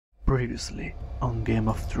Previously on Game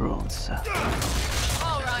of Thrones.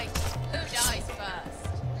 All right, who dies first?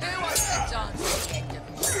 Who wants to dance to the end of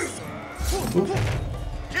your sword?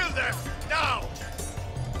 Kill them now!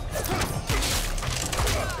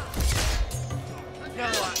 No,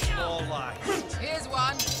 that's more like. Here's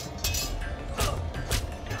one.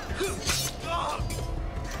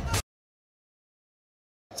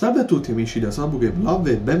 Salve a tutti amici di Asobu the Game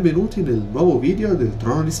Tube e benvenuti nel nuovo video del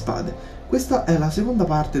Trono di Spade. Questa è la seconda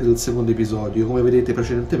parte del secondo episodio. Come vedete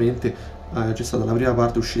precedentemente c'è stata la prima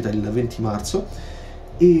parte uscita il 20 marzo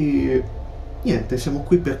e niente, siamo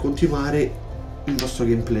qui per continuare il nostro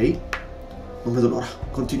gameplay. Non vedo l'ora,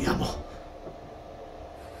 continuiamo.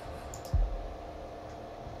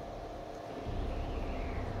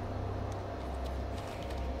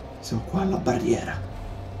 Siamo qua alla barriera.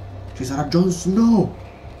 Ci sarà Jon Snow.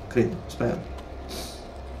 Credo, spero.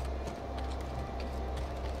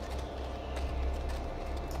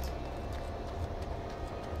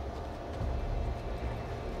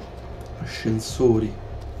 Ascensori.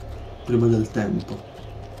 Prima del tempo.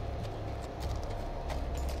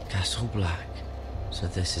 Castle Black. So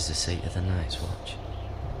this is the seat of the Night's Watch.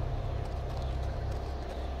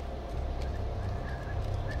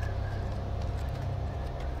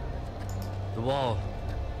 The wall.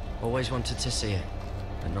 Always wanted to see it.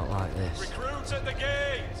 But not like this. Recruits at the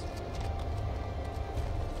gate!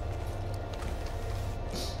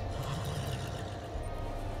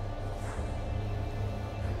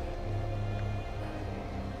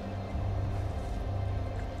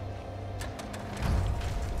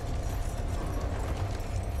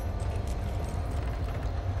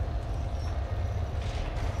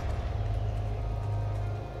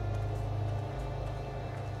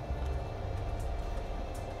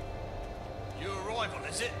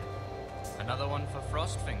 Is it? Another one for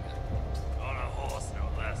Frostfinger. On a horse, no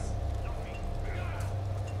less.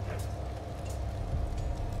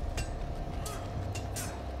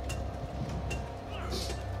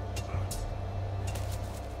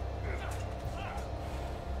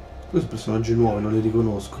 Questi sono personaggi nuovi, non li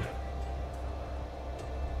riconosco.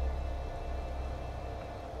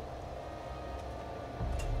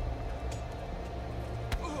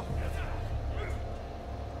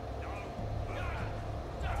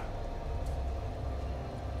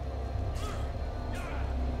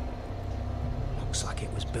 Looks like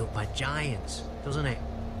it was built by giants, doesn't it?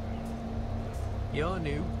 You're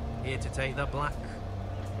new, here to take the black.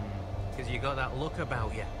 Because you got that look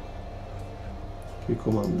about you. Chi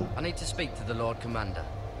comanda? I need to speak to the Lord Commander.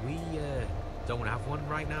 We, don't have one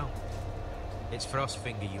right now. It's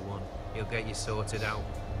Frostfinger you want. He'll get you sorted out.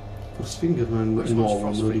 Frostfinger non è nuovo,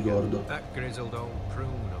 non me lo ricordo. That grizzled old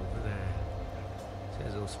prune over there.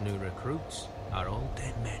 Says us new recruits are all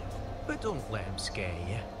dead men. But don't let him scare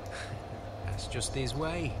you. That's just his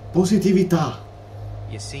way. Positività!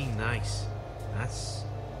 You seem nice. That's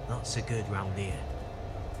not so good round here.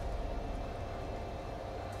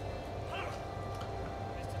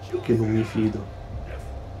 Che non mi fido.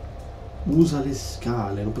 Usa le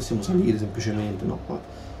scale, non possiamo salire semplicemente, no? Qua.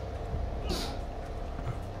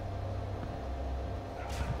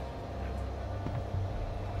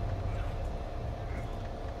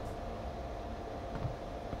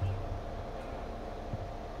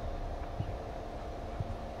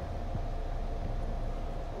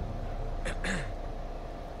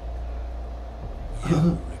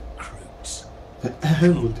 Recruits.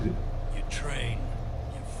 Vuol dire. You train,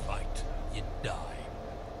 you fight, you die.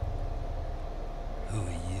 Who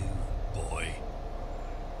are you, boy?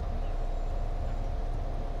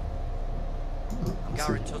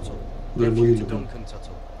 Garrett Tuttle. Dovremmo Nephew to dirlo. Duncan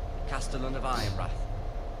Tuttle. Castellan of Ironrath.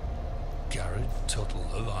 Garrett Tuttle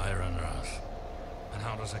of Ironrath. And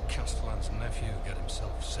how does a Castellan's nephew get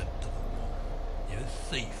himself sent to the wall? You're a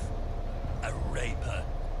thief, a raper.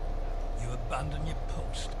 You abandon your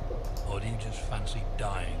post, or do you just fancy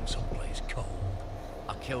dying someplace cold?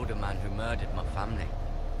 I killed a man who murdered my family.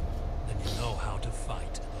 Then you know how to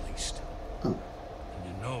fight, at least. Oh. And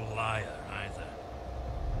you're no liar, either.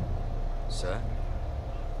 Sir?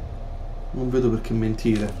 Non vedo perché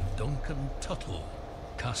mentire. Duncan Tuttle,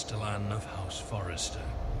 Castellan of House Forrester.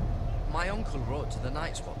 My uncle wrote to the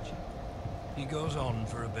Night's Watch. He goes on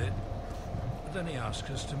for a bit, but then he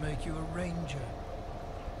asks us to make you a ranger.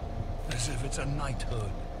 As if it's a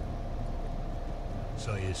knighthood.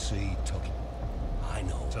 So you see, Tuttle. I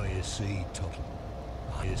know. So you see, Tuttle.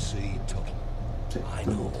 You see, Tuttle. I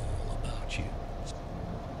know all about you.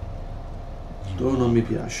 Tu non mi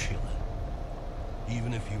piaci.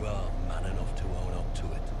 Even if you are man enough to own up to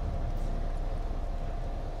it.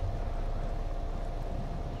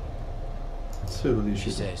 Se lo You dici.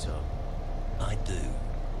 say so. I do.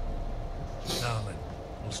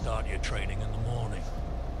 start your training in the morning.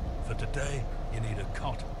 For today, you need a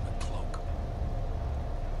cot and a cloak.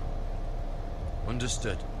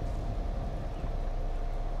 Understood.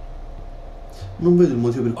 Non vedo il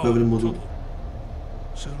motivo per cui avremmo Tutto. dovuto.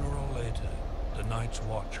 Sooner or later, the night's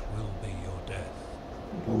watch will be your death.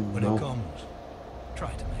 Oh, When no. it comes, try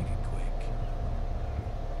to make it quick.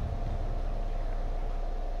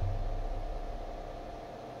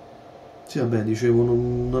 Sì, vabbè, dicevo,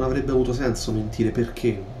 non avrebbe avuto senso mentire,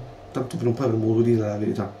 perché tanto per un po' avremmo voluto dire la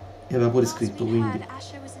verità. E aveva pure scritto, quindi.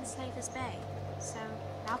 Asher was in Slaver's Bay, so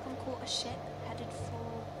Malcolm caught a ship headed for...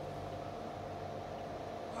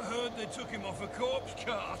 I heard they took him off a corpse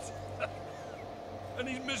cart. And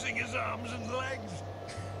he's missing his arms and legs.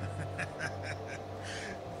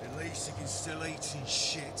 At least he can still eat and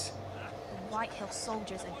shit. The White Hill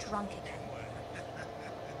soldiers are drunk again.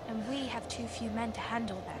 And we have too few men to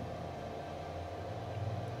handle them.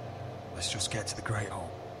 Let's just get to the Great Hall.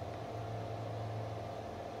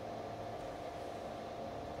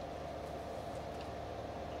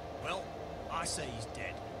 Well, I say he's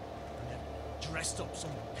dead. And they've dressed up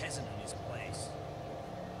some peasant in his place.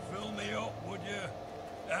 Fill me up, would you?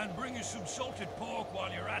 And bring us some salted pork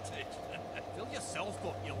while you're at it. Fill yourself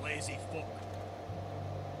up, you lazy fuck.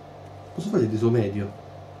 Posso fare il riso medio?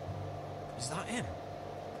 Is that him?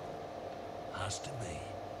 Has to be,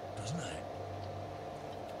 doesn't it?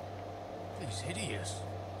 He's hideous.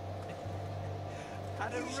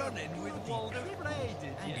 Had a run-in with Walder Frey,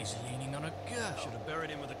 did And he's leaning on a girl. Should have buried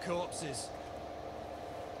him with the corpses.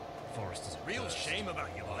 Forrest is a real shame about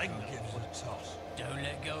your leg. I'll give it a toss. Don't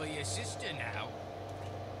let go of your sister now.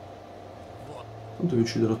 What? Tanto vi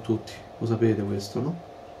ucciderò tutti, lo sapete questo, no?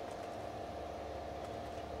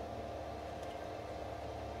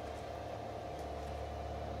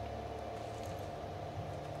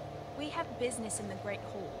 We have business in the Great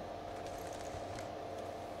Hall.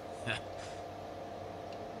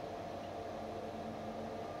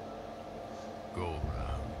 Go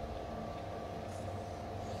round.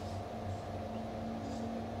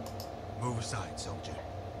 Move aside, soldier.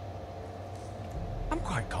 I'm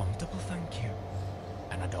quite comfortable, thank you.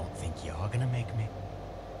 And I don't think you're gonna make me.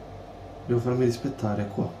 Devo farmi rispettare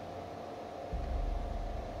qua.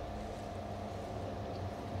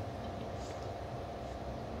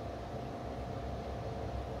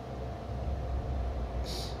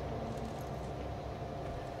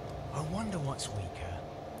 I wonder what's weaker.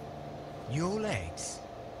 Your legs?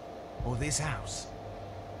 Or this house?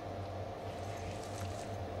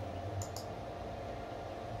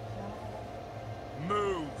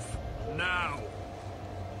 Move now.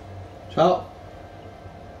 Ciao!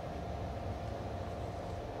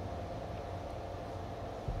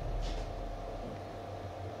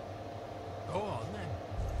 Go on then.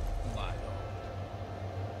 My lord.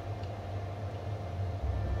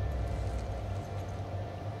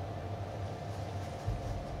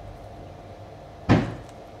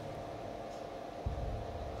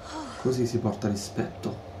 Così si porta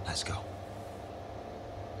rispetto. Let's go.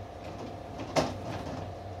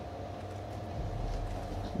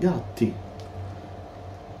 Gatti.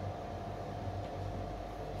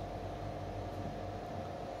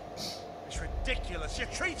 It's ridiculous. You're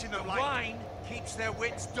treating them like... wine keeps their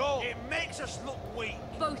wits dull. It makes us look weak.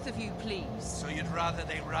 Both of you, please. So you'd rather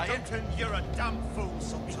they riot? Duncan, you're a damn fool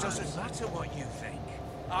sometimes. It doesn't matter what you think.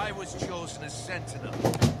 I was chosen as sentinel.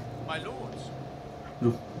 My lords.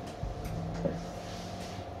 No.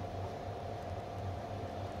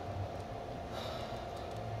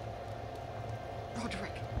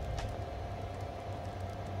 Roderick.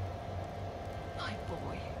 My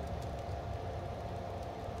boy.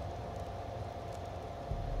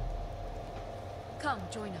 Come,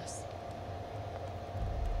 join us.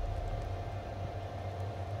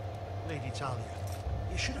 Lady Talia,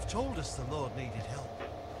 you should have told us the Lord needed help.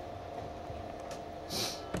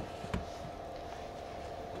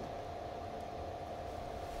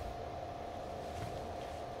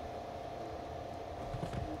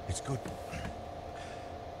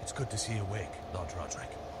 It's good to see you awake, Lord Roderick.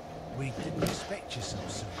 We didn't expect you so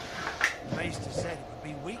soon. The Maester said it would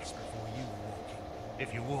be weeks before you were walking.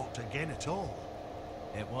 If you walked again at all.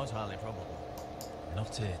 It was highly probable.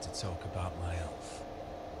 Not here to talk about my elf.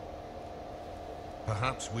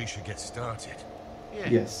 Perhaps we should get started.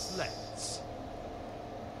 Yes. Let's.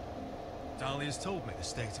 Dahlia's told me the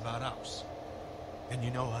state of our house. And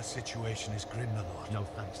you know our situation is grim, my lord. No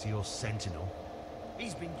thanks to your sentinel.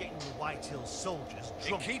 He's been getting the White Hill soldiers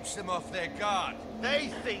drunk. It keeps them off their guard.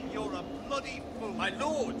 They think you're a bloody fool. My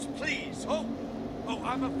lords, please. Oh,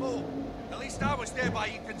 I'm a fool. At least I was there by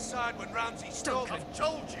Ethan's side when Ramsay stole. I've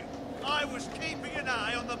told you. I was keeping an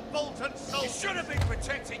eye on the Bolton soldiers. should have been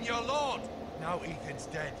protecting your lord. Now Ethan's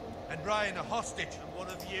dead, and Ryan a hostage. And what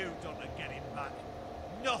have you done to get him back?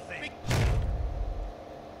 Nothing.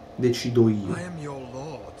 Decido io. I am your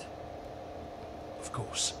lord. Of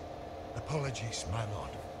course. Apologies, my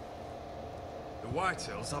lord. The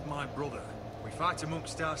Whitehills have my brother. We fight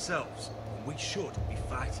amongst ourselves, and we should be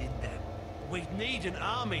fighting them. We'd need an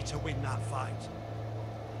army to win that fight.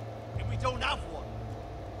 And we don't have one.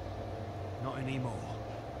 Not anymore.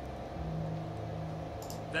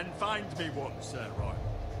 Then find me one, Sir Roy.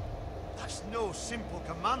 That's no simple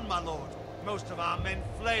command, my lord. Most of our men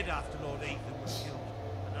fled after Lord Ethan was killed,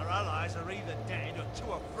 and our allies are either dead or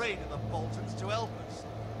too afraid of the Boltons to help us.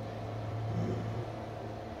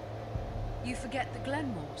 You forget the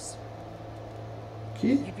Glenmores. Chi?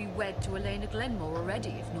 You'd be wed to Elena Glenmore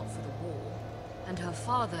already if not for the war. And her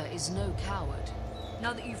father is no coward.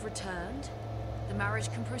 Now that you've returned, the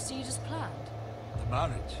marriage can proceed as planned. The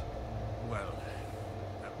marriage? Well,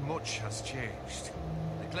 much has changed.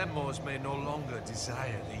 The Glenmores may no longer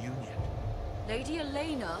desire the union. Lady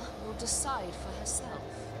Elena will decide for herself.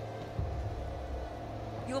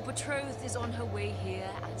 Your betrothed is on her way here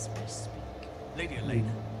as we speak. Lady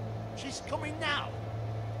Elena? She's coming now.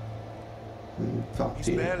 He's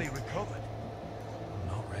Infatti. barely recovered. I'm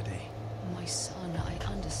not ready. My son,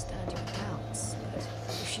 I understand your doubts, but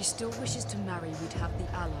if she still wishes to marry, we'd have the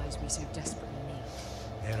allies we so desperately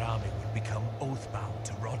need. Their army would become oathbound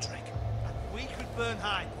to Roderick. And we could burn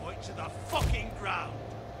High Point to the fucking ground.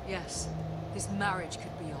 Yes, this marriage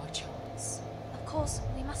could be our chance. Of course,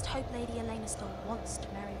 we must hope Lady Elena still wants to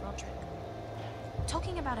marry Roderick.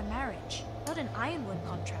 Talking about a marriage, not an Ironwood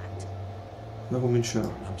contract. La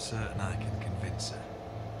comincerò. I'm certain I can convince her.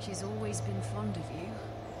 She's always been fond of you.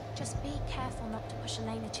 Just be careful not to push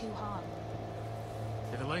Elena too hard.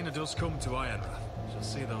 If Elena does come to Ironrath, she'll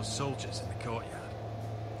see those soldiers in the courtyard.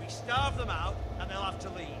 We starve them out, and they'll have to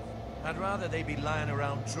leave. I'd rather they be lying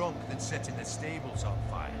around drunk than setting the stables on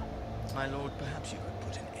fire. My lord, perhaps you could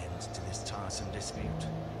put an end to this tiresome dispute.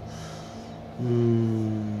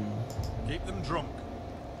 Keep them drunk.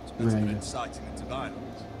 It's better than Meglio. inciting them to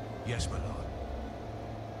violence. Yes, my lord.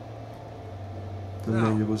 È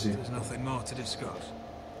meglio così. There's nothing more to discuss.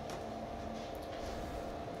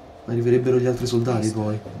 Arriverebbero gli altri soldati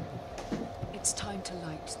poi. It's time to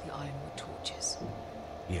light the Ironwood torches.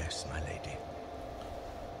 Yes, my lady.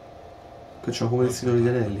 Facciamo come il Signore degli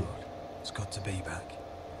Anelli. It's got to be back.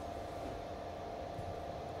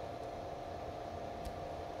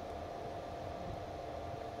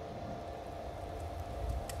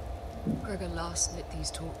 Gregor last lit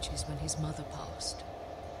these torches when his mother passed.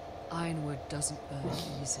 Ironwood doesn't burn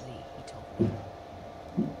easily, he told me.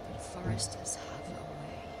 But foresters have a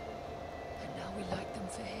way. And now we light them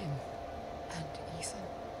for him. And Ethan.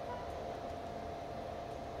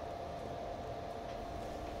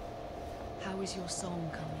 How is your song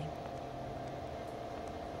coming?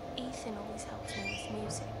 Ethan always helps me with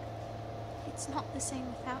music. It's not the same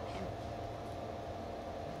without him.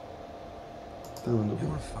 Sta andando You're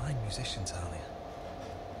bene. a fine musician, Talia.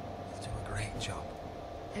 You do a great job.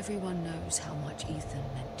 Everyone knows how much Ethan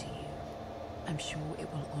meant to you. I'm sure it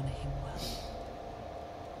will honor him well.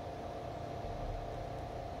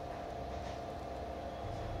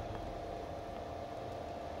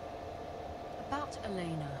 About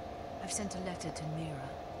Elena, I've sent a letter to Mira.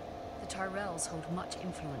 The Tyrells hold much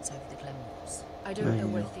influence over the Glenmores. I don't know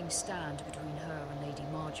where things stand between her and Lady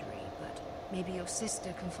Marjorie, but maybe your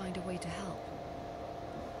sister can find a way to help.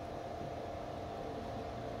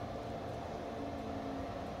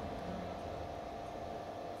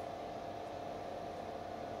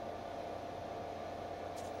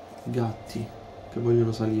 Gatti che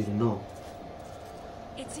vogliono salire, no.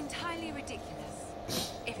 It's entirely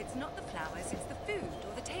ridiculous. If it's not the flowers, it's the food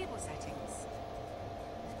or the table settings.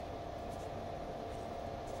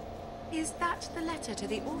 Is that the letter to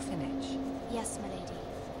the orphanage? Yes, my lady.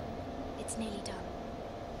 It's nearly done.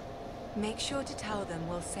 Make sure to tell them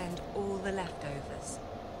we'll send all the leftovers.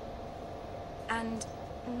 And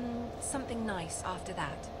something nice after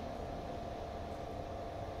that.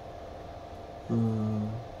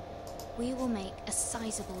 We will make a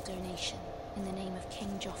sizable donation in the name of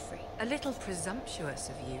King Joffrey. A little presumptuous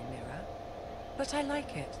of you, Mira. But I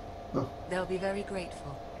like it. No. They'll be very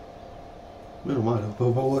grateful. Meno male,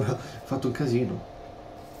 avevo paura, ho fatto un casino.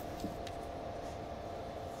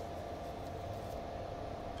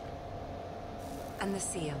 And the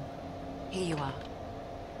seal. Here you are.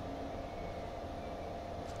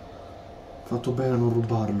 Fatto bene a non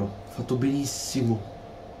rubarlo. Fatto benissimo.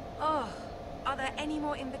 Oh, are there any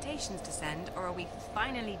more invitations to send, or are we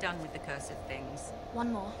finally done with the cursed things?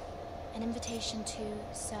 One more. An invitation to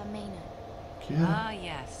Sir Maynard. Ah,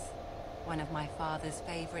 yes. One of my father's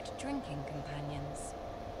favorite drinking companions.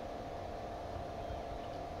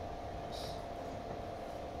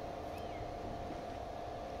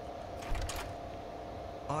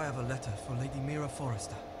 I have a letter for Lady Mira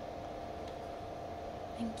Forrester.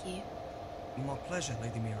 Thank you. My pleasure,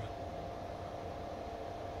 Lady Mira.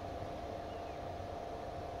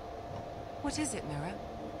 What is it, Mira?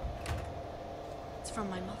 It's from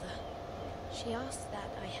my mother. She asked that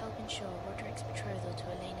I help ensure Roderick's betrothal to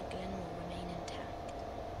Elena Glenmore remain intact.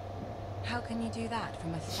 How can you do that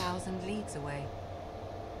from 1,000 leagues away?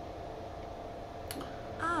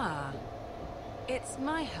 Ah, it's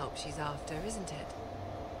my help she's after, isn't it?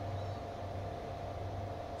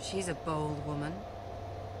 She's a bold woman.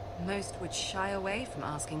 Most would shy away from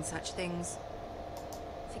asking such things.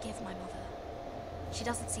 Forgive my mother. She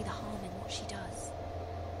doesn't see the harm in what she does.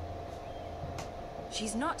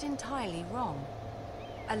 She's not entirely wrong.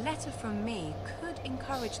 A letter from me could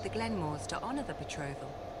encourage the Glenmores to honor the betrothal.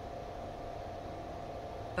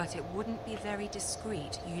 But it wouldn't be very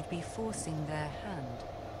discreet. You'd be forcing their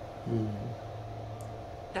hand.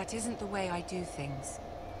 That isn't the way I do things.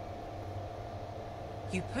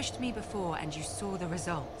 You pushed me before and you saw the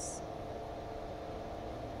results.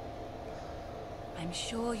 I'm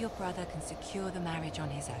sure your brother can secure the marriage on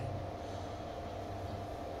his own.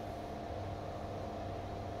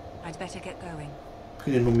 I'd better get going.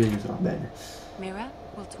 Quindi non mi aiuterà bene. Mira,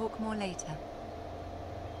 we'll talk more later.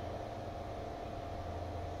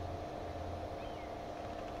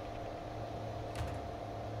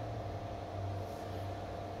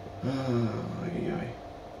 Ai ai.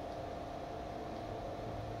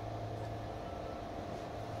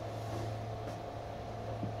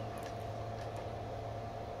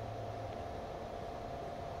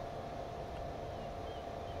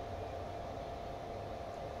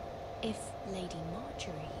 If Lady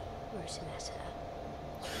Marjorie wrote a letter...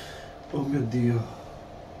 Oh mio Dio.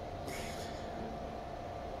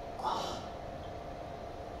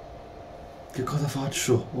 Che cosa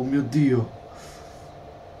faccio? Oh mio Dio.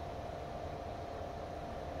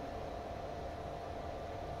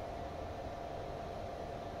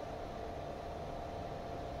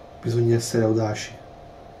 Bisogna essere audaci.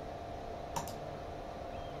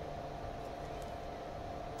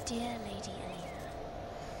 Dear Lady Elena.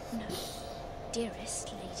 No.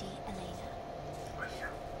 Dearest Lady Elena.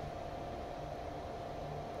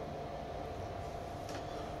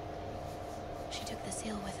 She took the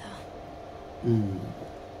seal with her.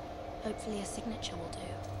 Hopefully a signature will do.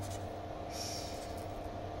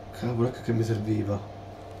 Cavolo, ecco che mi serviva.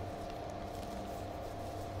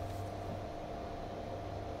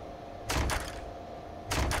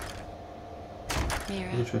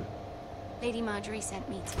 Mira, Lady Marjorie sent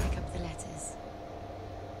me to pick up the letters.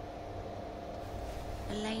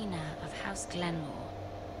 Elena of House Glenmore.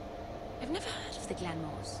 I've never heard of the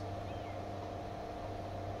Glenmores.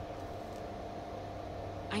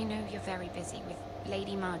 I know you're very busy with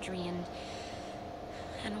Lady Marjorie and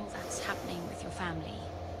all that's happening with your family.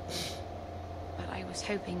 But I was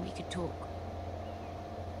hoping we could talk.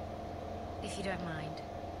 If you don't mind.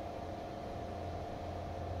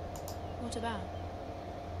 What about?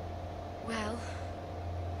 Well,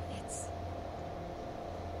 it's...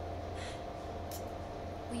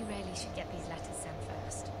 We really should get these letters sent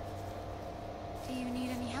first. Do you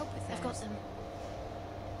need any help with those? I've got them.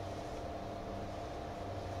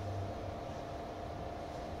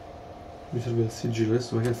 Mi serve il sigillo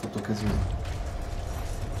adesso perché ha fatto casino.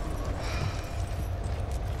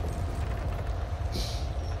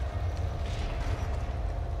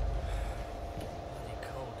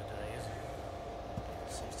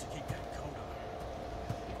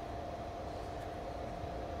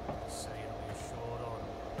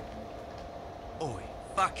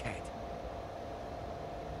 Fuckhead.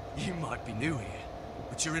 You might be new here,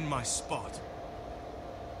 but you're in my spot.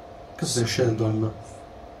 Cos'è Sheldon?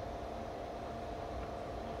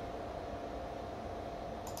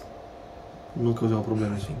 Non causiamo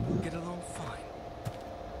problemi subito. Get along fine.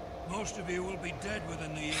 Most of you will be dead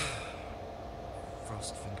within the year.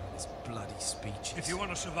 Frostfinger and his bloody speeches. If you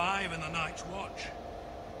want to survive in the Night's Watch,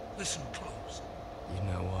 listen close. You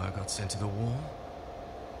know why I got sent to the wall?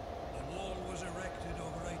 The wall was erected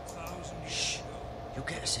over 8,000 years ago. You'll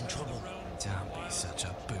get us in trouble. Don't be such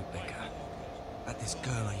a bootlicker. Like this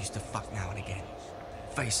girl I used to fuck now and again.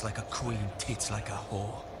 Face like a queen, tits like a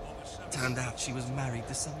whore. Turned out she was married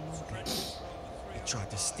to some mortal. He tried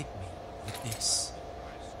to stick me with this.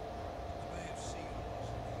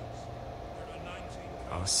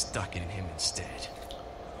 I was stuck in him instead.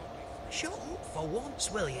 Shut up for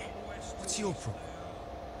once, will you? What's your problem?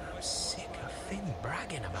 I'm sick of Finn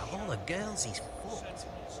bragging about all tell a girls he's fucked.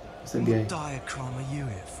 Questo è gay. What diagram are you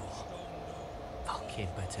here for? Fucking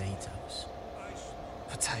potatoes.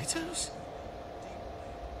 Potatoes?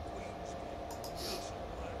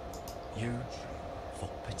 You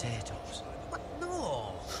fuck potatoes. What?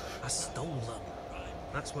 No! I stole them.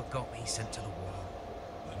 That's what got me sent to the wall.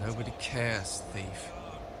 Nobody cares, thief.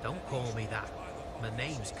 Don't call me that. My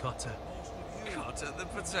name's Cutter. Cutter the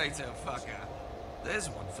potato fucker. There's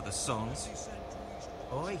one for the songs.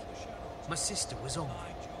 Oi, my sister was on.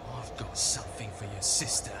 I've got something for your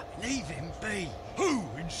sister. Leave him be. Who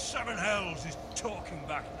in seven hells is talking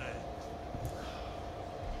back there?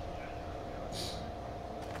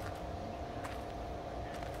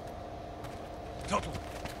 Tutto.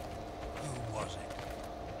 Who was it?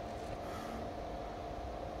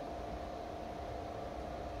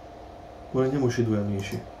 Guadagniamoci due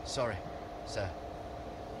amici. Sorry, sir.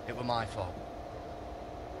 It were my fault.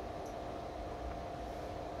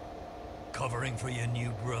 Covering for your new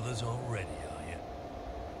brothers already, are you?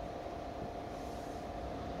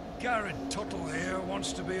 Garrett Tuttle here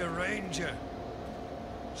wants to be a ranger,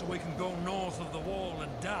 so we can go north of the wall and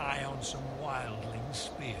die on some wildling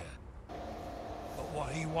spear. But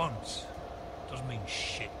what he wants doesn't mean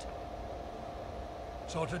shit.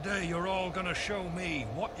 So today you're all gonna show me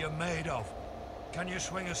what you're made of. Can you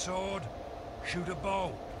swing a sword? Shoot a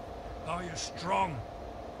bow? Are you strong?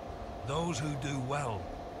 Those who do well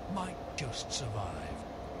might just survive.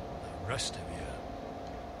 The rest of you...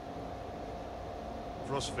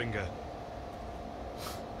 Frostfinger,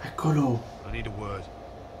 Eccolo. I need a word.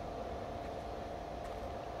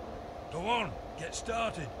 Go on, get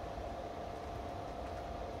started.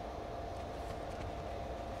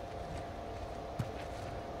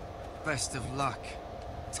 Best of luck,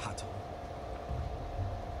 Tuttle.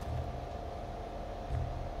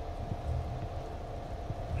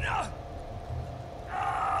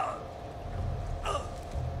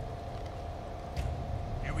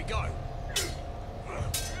 Here we go.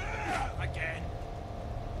 Again.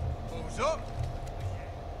 Balls up.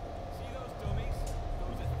 See those dummies?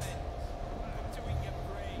 Those are things. Come to eat your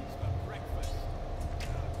brains for breakfast.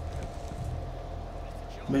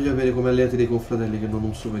 Meglio avere come alleati dei confratelli che non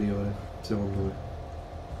un superiore, secondo me.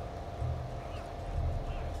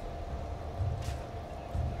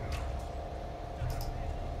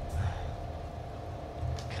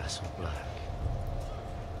 Castle Black.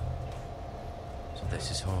 So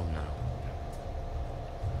this is home now.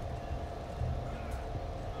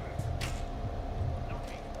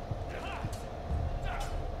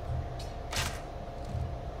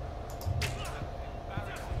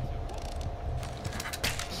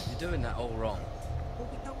 You're doing that all wrong. Well,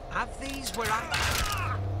 we don't have these where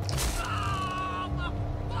I...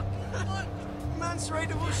 Man's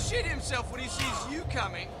ready to shit himself when he sees you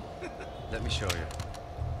coming. Let me show you.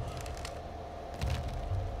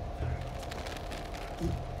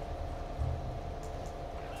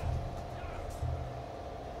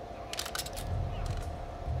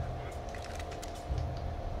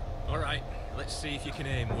 All right, let's see if you can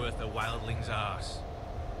aim worth a wildling's arse.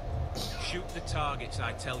 Shoot the targets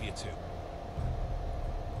I tell you to.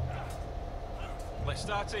 Let's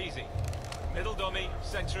start easy. Middle dummy,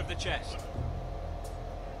 center of the chest.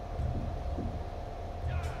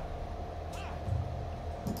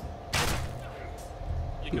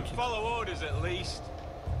 You can follow orders at least.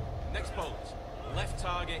 Next bolt. Left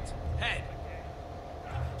target, head.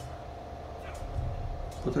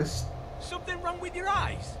 Potresti... Something wrong with your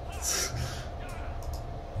eyes?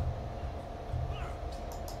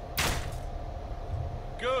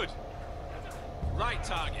 Good. Right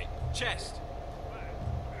target, chest.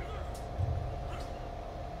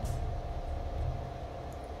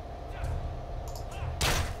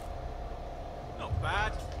 Not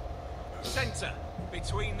bad. Center,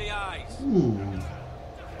 between the eyes.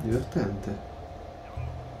 Divertente.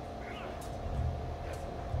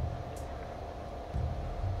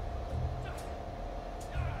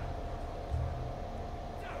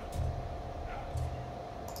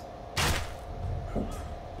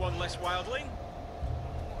 One less wildling.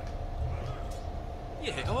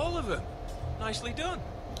 You hit all of them. Nicely done.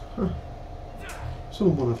 Sono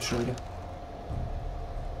un buon arciere.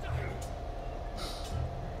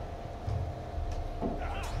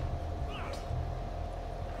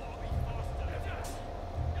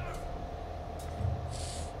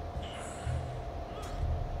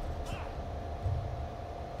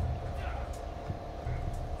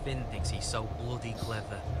 Finn thinks he's so bloody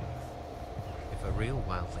clever. If a real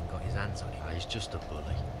wildling got his hands on him... He's just a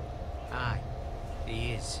bully. Aye,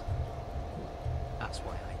 he is. That's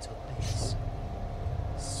why I took this.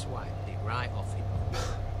 Swiped it right off him.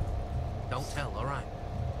 Don't tell, alright?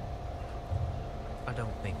 I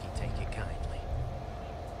don't think he'd take it kindly.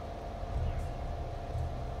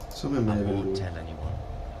 Insomma, è meglio per lui. Tell anyone.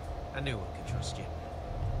 I knew I could trust you.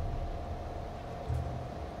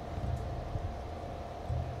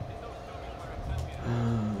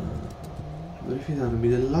 Dovrei fidarmi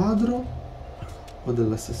del ladro o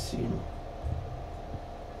dell'assassino?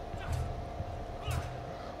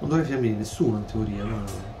 Non dovrei fidarmi di nessuno in teoria,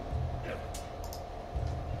 ma...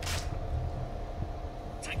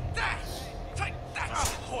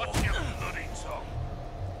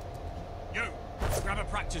 Grab a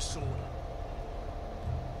practice sword.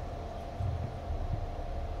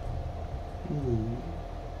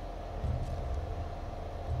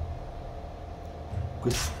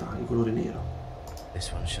 Questa di colore nero.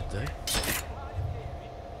 This one should do.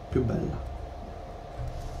 Più bella.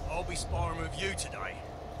 I'll be sparring with you today.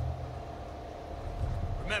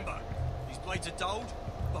 Remember, these blades are dulled,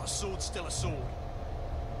 but a sword's still a sword.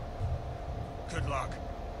 Good luck.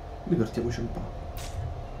 Divertiamoci un po'.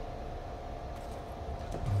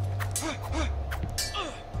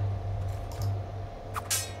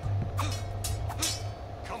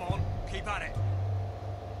 Come on, keep at it.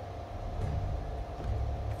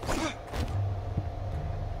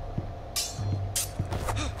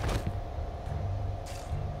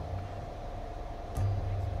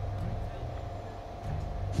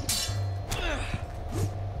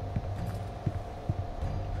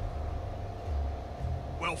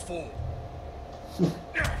 Well fought.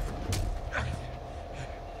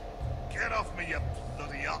 Get off me, you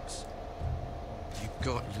bloody ox! You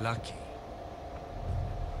got lucky.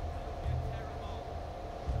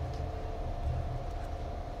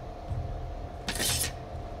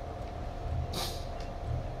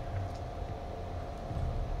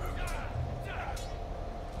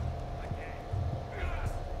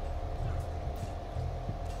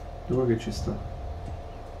 Dove che ci sta?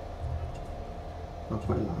 Ma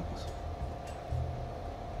qua è la cosa.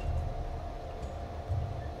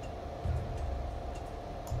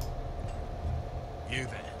 You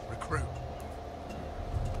there, recruit.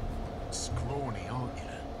 Scrawny, aren't you?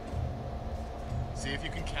 See if you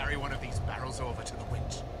can carry one of these barrels over to the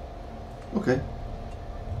winch. Ok.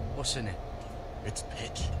 What's in it? It's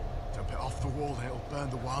pitch. Dump it off the wall and it'll burn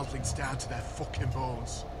the wildlings down to their fucking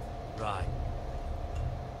bones. Right.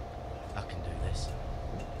 I can do this.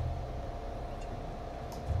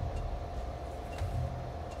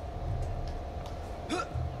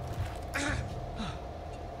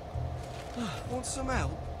 Want some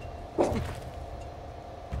help?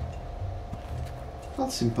 Fa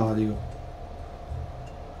simpatico.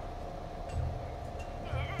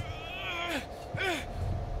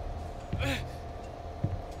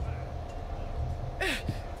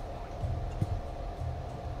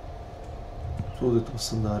 Solo detto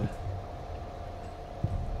posso andare.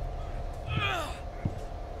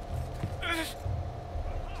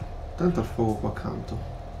 Tanto al fuoco qua accanto.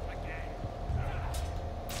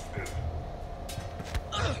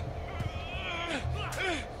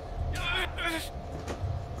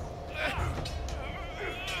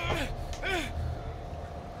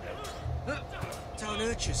 Don't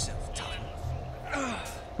hurt yourself, Tom.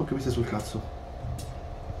 Ok, mi stai sul cazzo.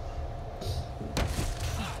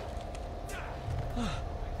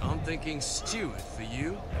 I'm thinking steward for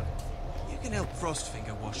you. You can help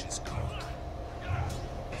Frostfinger wash his coat.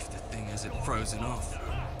 If the thing hasn't frozen off.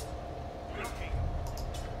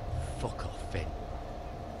 Fuck off, Finn.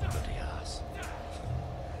 Bloody ass.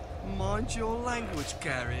 Mind your language,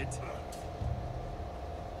 Carrot.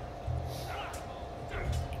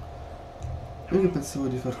 Io che pensavo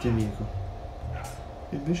di farti amico.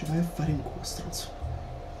 E invece vai a fare in culo, stronzo.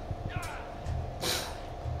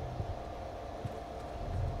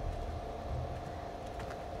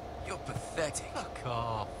 You're pathetic. Fuck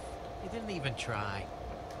off. You didn't even try.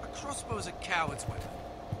 A crossbow's a coward's weapon.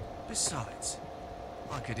 Besides,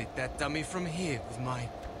 I could hit that dummy from here with my...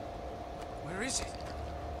 Where is it?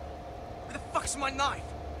 Where the fuck's my knife?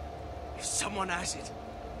 If someone has it,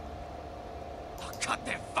 I'll cut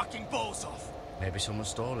their fucking balls off. Maybe someone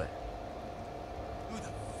stole it. Who the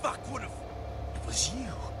fuck would have... It was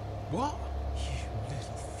you. What? You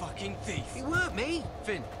little fucking thief. It weren't me.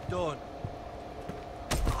 Finn, don't.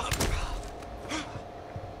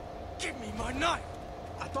 Give me my knife.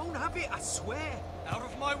 I don't have it, I swear. Out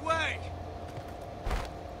of my way.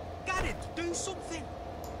 Garrett, do something.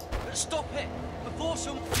 Stop it! Before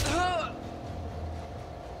some...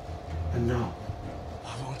 And now.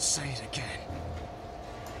 I won't say it again.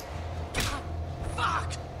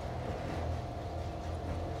 Fuck!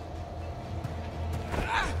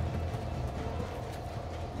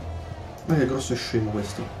 Ma che grosso e scemo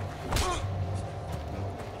questo.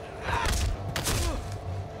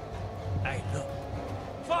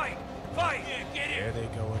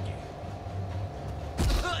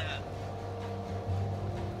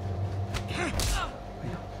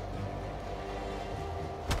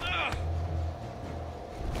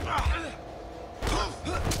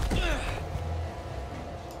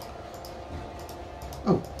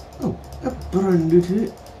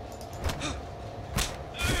 Prenditi.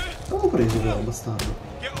 L'avevo preso però, bastardo.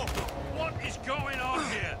 Get up! What is going on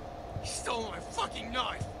here? He stole my fucking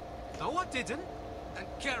knife. No, I didn't. And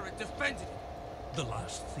Garrett defended it. The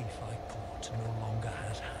last thief I caught no longer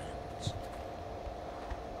has hands.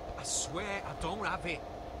 I swear I don't have it.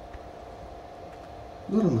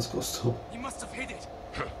 Dove l'ho nascosto? You must have hid it.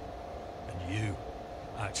 And you?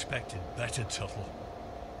 I expected better, Tuttle.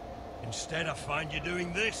 Instead, I find you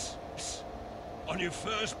doing this. On your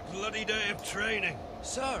first bloody day of training.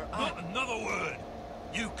 Sir, Not another word.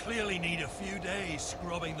 You clearly need a few days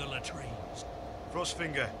scrubbing the latrines.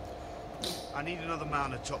 Frostfinger, I need another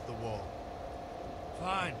man atop the wall.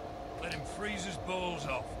 Fine. Let him freeze his balls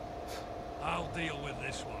off. I'll deal with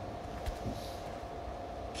this one.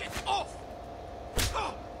 Get off!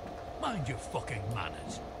 Mind your fucking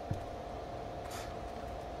manners.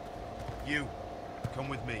 You, come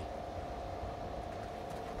with me.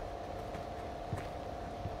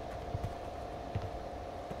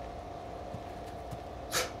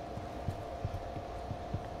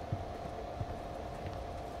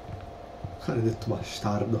 Maledetto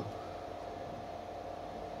bastardo.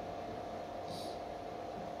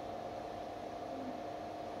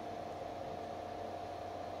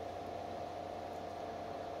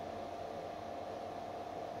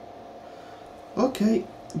 Ok,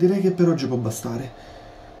 direi che per oggi può bastare.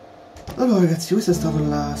 Allora ragazzi, questa è stata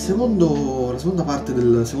la seconda parte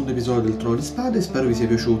del secondo episodio del Trono di Spade, spero vi sia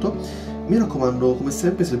piaciuto. Mi raccomando, come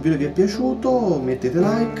sempre, se il video vi è piaciuto mettete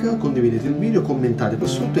like, condividete il video, commentate qua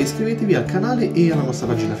sotto e iscrivetevi al canale e alla nostra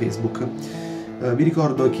pagina Facebook. Vi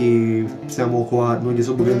ricordo che siamo qua, noi di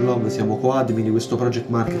Asobu the Game Tube siamo co-admin di questo project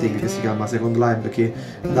marketing che si chiama Second Live, che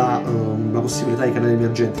dà la possibilità ai canali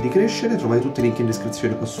emergenti di crescere. Trovate tutti i link in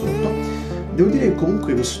descrizione qua sotto. Devo dire che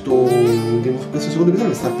comunque questo secondo episodio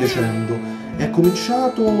mi sta piacendo. È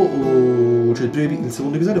cominciato, cioè il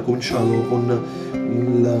secondo episodio è cominciato con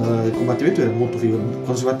il combattimento, era molto figo.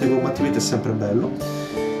 Quando si parte con il combattimento è sempre bello.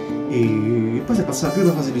 E poi si è passata più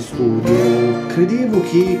una fase di studio. Credevo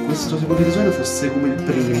che questo secondo episodio fosse come il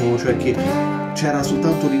primo, cioè che c'era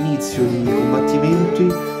soltanto l'inizio di combattimenti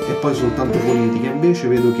e poi soltanto politica. Invece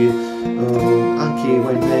vedo che anche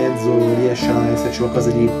qua in mezzo riesce a esserci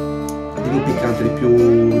qualcosa di più piccante, di più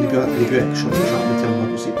action, diciamo, mettiamola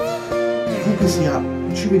così. Comunque sia,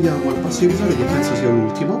 ci vediamo al prossimo episodio, che penso sia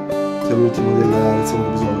l'ultimo del secondo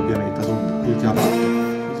episodio, ovviamente, l'ultima parte.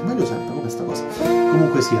 Mi sbaglio sempre con questa cosa.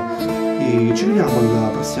 Comunque sia, e ci vediamo alla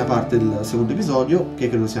prossima parte del secondo episodio, che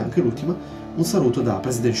credo sia anche l'ultima. Un saluto da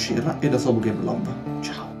President Shira e da Asobu Game Tube.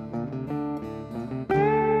 Ciao!